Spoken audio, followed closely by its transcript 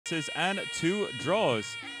losses and 2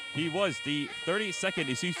 draws. He was the 32nd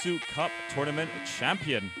ISUZU Cup Tournament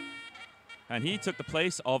champion. And he took the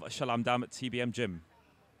place of Shalamdam TBM Gym.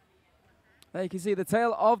 There you can see the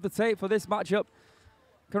tail of the tape for this matchup.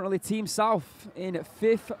 Currently Team South in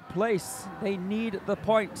 5th place. They need the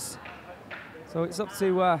points. So it's up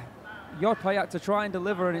to Yodpayak to try and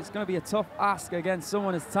deliver, and it's going to be a tough ask against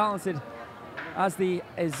someone as talented as the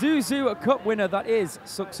ISUZU Cup winner, that is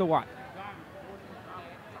Suksawat.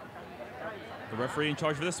 The referee in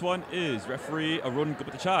charge for this one is referee Arun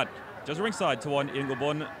Guptachat. Just ringside to one in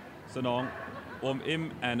Gobon, Sanong,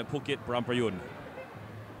 Im and Phuket Brampayun.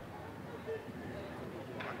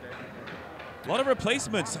 A lot of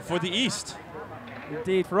replacements for the East.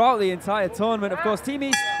 Indeed, throughout the entire tournament. Of course, Team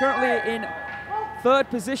East currently in 3rd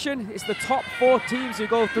position. It's the top 4 teams who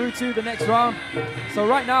go through to the next round. So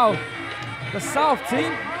right now, the South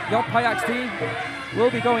team, Yodpayak's team,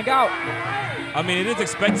 will be going out. I mean, it is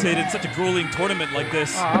expected in such a grueling tournament like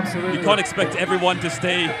this. Oh, absolutely. You can't expect everyone to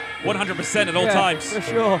stay 100% at all times. For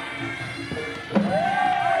sure.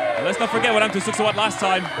 And let's not forget what happened to Suksawat last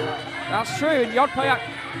time. That's true, and Yodpayak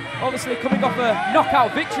obviously coming off a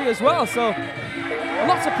knockout victory as well, so a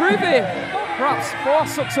lot to prove here, perhaps, for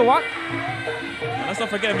Suksawat. And let's not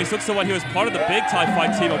forget, I mean, Suksawat, he was part of the big Thai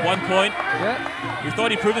fight team at one point. Yeah. We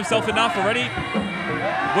thought he proved himself enough already,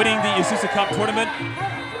 winning the ISUZU Cup tournament.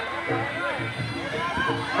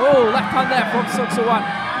 Oh, left hand there from Suksawat.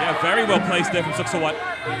 Yeah, very well placed there from Suksawat.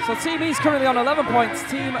 So Team East currently on 11 points.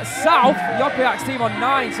 Team South, Yodpayak's team on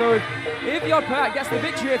 9. So if Yodpayak gets the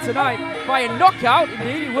victory here tonight by a knockout,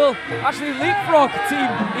 indeed, he will actually leapfrog Team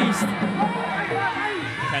East.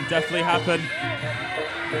 Can definitely happen.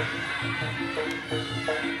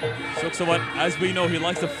 Suksawat, as we know, he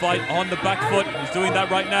likes to fight on the back foot. He's doing that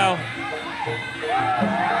right now.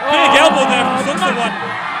 Big elbow there from Suksawat.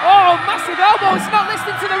 Oh, massive elbow. It's not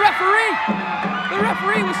listening to the referee. The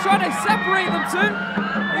referee was trying to separate them two.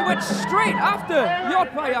 He went straight after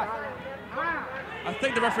Yodpayak. I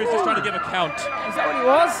think the referee's just trying to give a count. Is that what it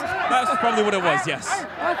was? That's probably what it was, yes.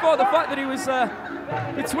 I thought the fact that he was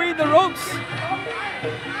between the ropes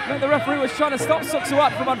meant the referee was trying to stop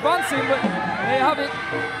Suksawat from advancing, but there you have it.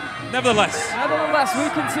 Nevertheless, we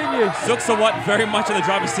continue. Suksawat very much in the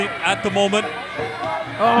driver's seat at the moment.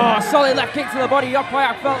 Oh, solid left kick to the body.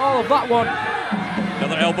 Yodpayak felt all of that one.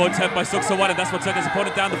 Another elbow attempt by Suksawat, and that's what took his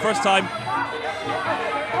opponent down the first time.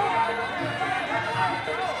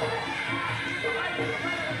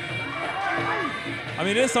 I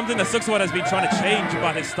mean, it is something that Suksawat has been trying to change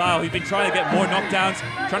about his style. He's been trying to get more knockdowns,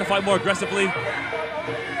 trying to fight more aggressively.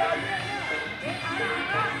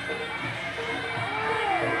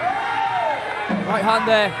 Right hand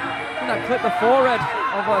there. And that clipped the forehead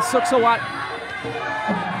of Suksawat.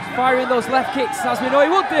 Firing those left kicks, as we know he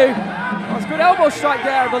would do. That was a good elbow strike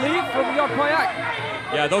there, I believe, from Yodpayak.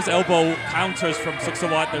 Yeah, those elbow counters from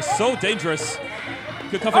Suksawat, they're so dangerous.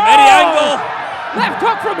 Could come from any angle. Left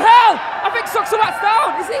hook from hell! I think Suksawat's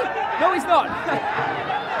down, is he? No, he's not.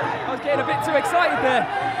 I was getting a bit too excited there.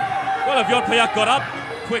 Well, if Yodpayak got up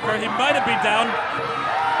quicker, he might have been down.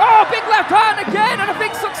 Oh, big left hand again, and I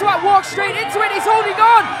think Suksawat walked straight into it. He's holding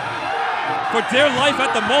on. For dear life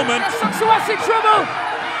at the moment. Yeah, Suksawat's in trouble.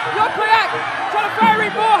 Yodpayak trying to fire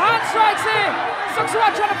in more hand strikes here.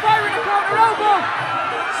 Suksawat trying to fire in a counter elbow.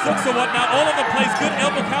 Suksawat now all over the place. Good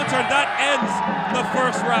elbow counter, and that ends the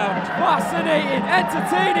first round. Fascinating,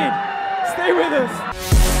 entertaining. Stay with us.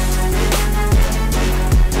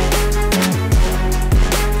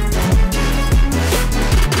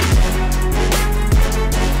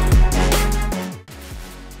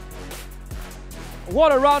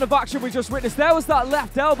 What a round of action we just witnessed. There was that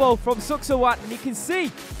left elbow from Suksawat, and you can see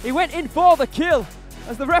he went in for the kill,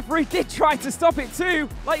 as the referee did try to stop it too.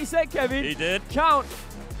 Like you said, Kevin. He did. Count.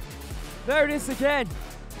 There it is again.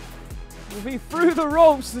 He threw the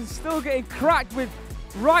ropes and still getting cracked with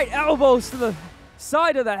right elbows to the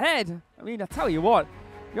side of the head. I mean, I tell you what,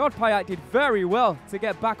 Yodpayak did very well to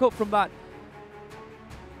get back up from that.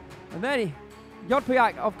 And then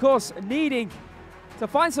Yodpayak, of course, needing to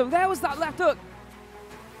find some. There was that left hook.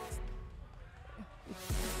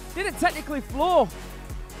 Didn't technically floor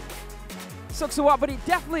Suksawat, but it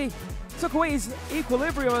definitely took away his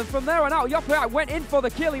equilibrium, and from there on out, Yodpayak went in for the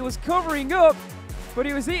kill. He was covering up, but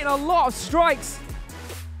he was eating a lot of strikes.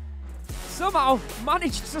 Somehow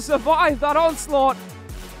managed to survive that onslaught.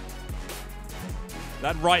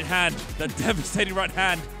 That right hand, that devastating right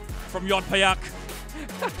hand from Yodpayak.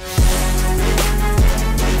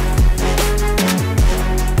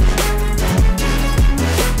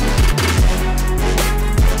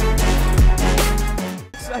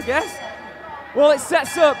 I guess. Well, it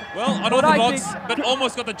sets up. Well, unorthodox, but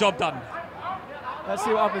almost got the job done. Let's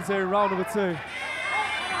see what happens here in round number 2.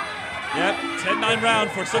 Yep, 10-9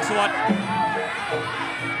 round for Suksawat.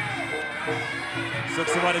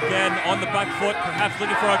 Suksawat again on the back foot, perhaps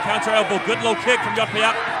looking for a counter elbow. Good low kick from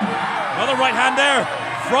Yodpayak. Another right hand there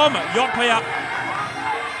from Yodpayak.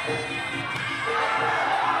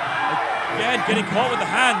 Again, getting caught with the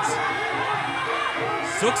hands.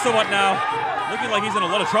 Suksawat now looking like he's in a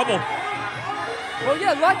lot of trouble. Well,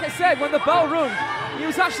 yeah, like I said, when the bell rung, he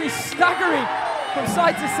was actually staggering from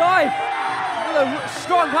side to side. With a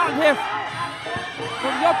strong hand here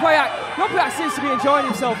from Yodpayak. Yodpayak seems to be enjoying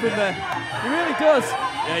himself in there. He really does.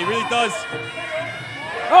 Yeah, he really does.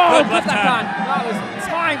 Oh, good left hand. That was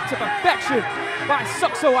timed to perfection by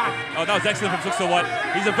Suksawat. Oh, that was excellent from Suksawat.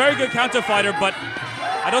 He's a very good counter fighter, but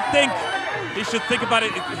I don't think he should think about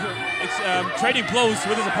it. Trading blows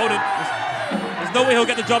with his opponent. There's no way he'll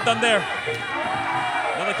get the job done there.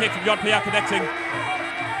 Another kick from Yodpayak connecting.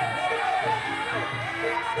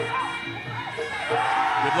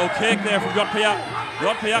 Good low kick there from Yodpayak.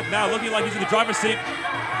 Yodpayak now looking like he's in the driver's seat.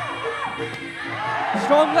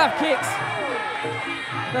 Strong left kicks.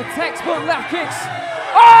 The textbook left kicks.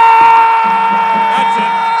 Oh! That's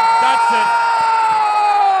it. That's it.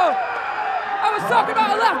 I was talking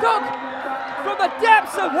about a left hook from the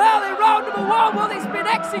depths of hell in round number 1. Well, it's been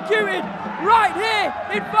executed right here.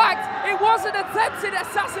 In fact, it was an attempted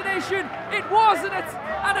assassination. It was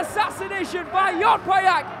an assassination by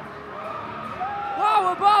Yodpayak.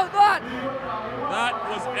 How about that? That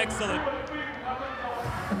was excellent.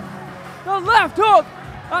 The left hook,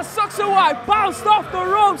 and Suksawat bounced off the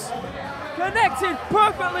ropes, connected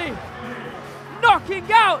perfectly, knocking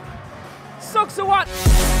out Suksawat.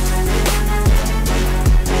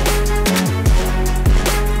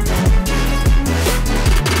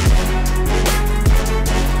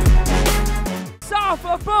 South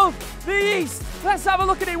above the east. Let's have a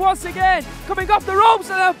look at it once again. Coming off the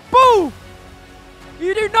ropes and then boom!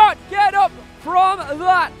 You do not get up from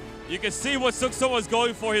that. You can see what Suksawat was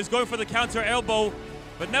going for. He's going for the counter elbow.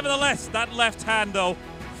 But nevertheless, that left hand, though,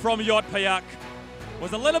 from Yodpayak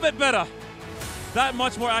was a little bit better. That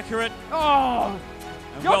much more accurate. Oh!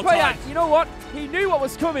 Yodpayak, you know what? He knew what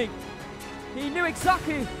was coming. He knew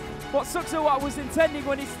exactly what Suksawat was intending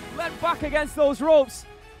when he leant back against those ropes.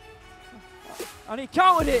 And he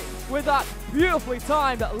countered it with that beautifully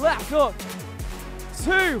timed left hook.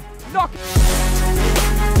 2 knock.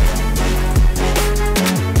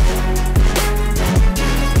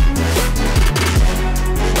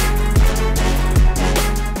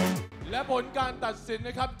และผลการตัดสินน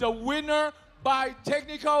ะครับ The winner by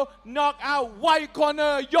technical knockout white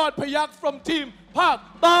corner ยอดพยัคฆ์ from team ภาค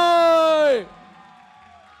ใต้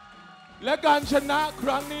และการชนะค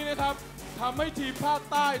รั้งนี้นะครับทำให้ทีมภาค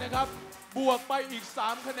ใต้นะครับบวกไปอีก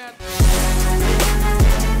3 คะแนน